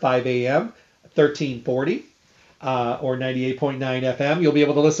year, 5 a.m., 1340 or 98.9 FM. You'll be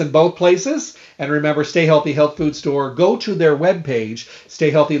able to listen both places. And remember, Stay Healthy Health Food Store. Go to their webpage,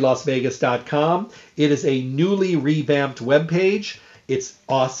 stayhealthylasvegas.com. It is a newly revamped webpage. It's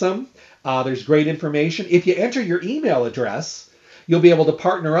awesome. There's great information. If you enter your email address, you'll be able to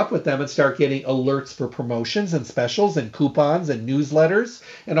partner up with them and start getting alerts for promotions and specials and coupons and newsletters.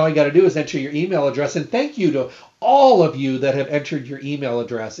 And all you got to do is enter your email address. And thank you to all of you that have entered your email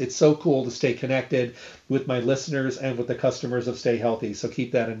address. It's so cool to stay connected with my listeners and with the customers of Stay Healthy. So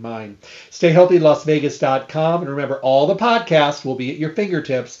keep that in mind. StayHealthyLasVegas.com. And remember, all the podcasts will be at your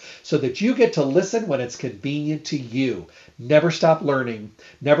fingertips so that you get to listen when it's convenient to you. Never stop learning.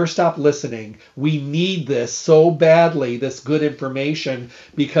 Never stop listening. We need this so badly, this good information,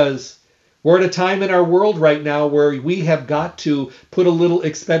 because we're at a time in our world right now where we have got to put a little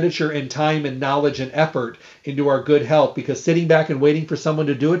expenditure in time and knowledge and effort into our good health, because sitting back and waiting for someone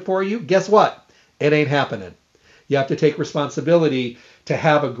to do it for you, guess what? It ain't happening. You have to take responsibility to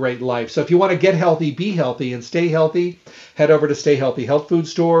have a great life. So if you want to get healthy, be healthy, and stay healthy, head over to Stay Healthy Health Food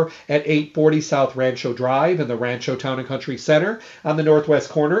Store at 840 South Rancho Drive in the Rancho Town and Country Center on the northwest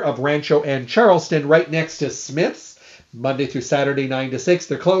corner of Rancho and Charleston, right next to Smith's. Monday through Saturday, 9 to 6.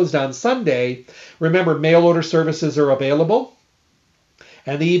 They're closed on Sunday. Remember, mail order services are available.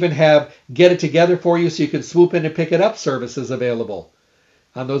 And they even have get it together for you so you can swoop in and pick it up services available.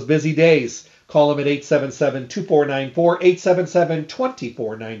 On those busy days, call them at 877-2494,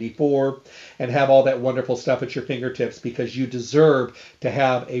 877-2494, and have all that wonderful stuff at your fingertips, because you deserve to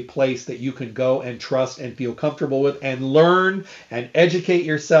have a place that you can go and trust and feel comfortable with and learn and educate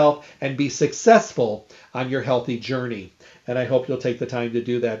yourself and be successful on your healthy journey. And I hope you'll take the time to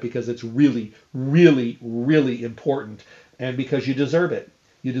do that, because it's really, really, really important, and because you deserve it.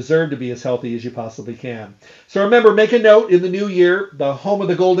 You deserve to be as healthy as you possibly can. So remember, make a note in the new year. The home of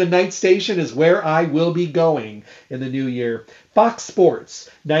the Golden Knight Station is where I will be going in the new year. Fox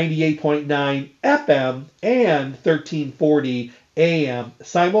Sports, 98.9 FM and 1340 AM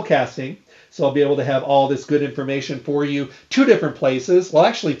simulcasting. So I'll be able to have all this good information for you. 2 different places. Well,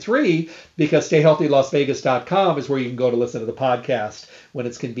 actually 3, because StayHealthyLasVegas.com is where you can go to listen to the podcast when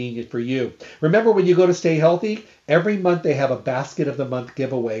it's convenient for you. Remember, when you go to Stay Healthy, every month they have a Basket of the Month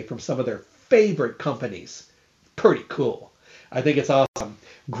giveaway from some of their favorite companies. Pretty cool. I think it's awesome.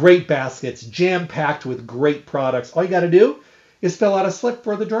 Great baskets, jam-packed with great products. All you got to do is fill out a slip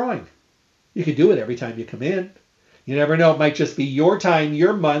for the drawing. You can do it every time you come in. You never know. It might just be your time,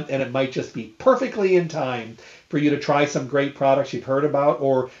 your month, and it might just be perfectly in time for you to try some great products you've heard about,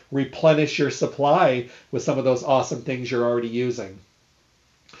 or replenish your supply with some of those awesome things you're already using.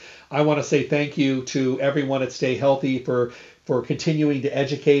 I want to say thank you to everyone at Stay Healthy for continuing to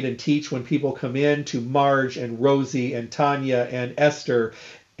educate and teach when people come in, to Marge and Rosie and Tanya and Esther.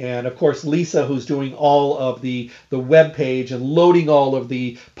 And of course, Lisa, who's doing all of the web page and loading all of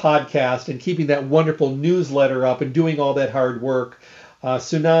the podcast and keeping that wonderful newsletter up and doing all that hard work.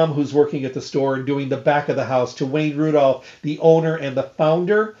 Sunam, who's working at the store and doing the back of the house. To Wayne Rudolph, the owner and the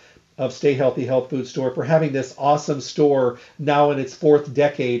founder of Stay Healthy Health Food Store, for having this awesome store now in its 4th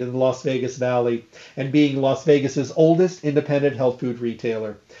decade in the Las Vegas Valley and being Las Vegas's oldest independent health food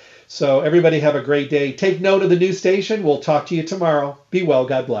retailer. So everybody have a great day. Take note of the new station. We'll talk to you tomorrow. Be well.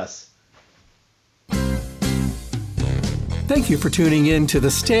 God bless. Thank you for tuning in to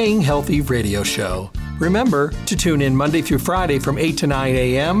the Staying Healthy radio show. Remember to tune in Monday through Friday from 8 to 9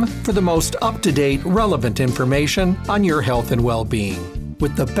 a.m. for the most up-to-date, relevant information on your health and well-being,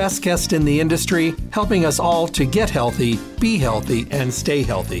 with the best guest in the industry helping us all to get healthy, be healthy, and stay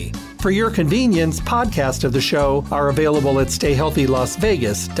healthy. For your convenience, podcasts of the show are available at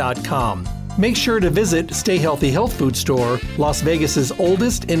stayhealthylasvegas.com. Make sure to visit Stay Healthy Health Food Store, Las Vegas's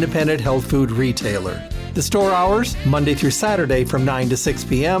oldest independent health food retailer. The store hours, Monday through Saturday from 9 to 6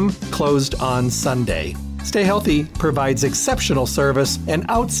 p.m., closed on Sunday. Stay Healthy provides exceptional service and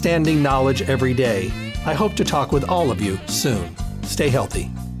outstanding knowledge every day. I hope to talk with all of you soon. Stay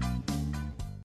healthy.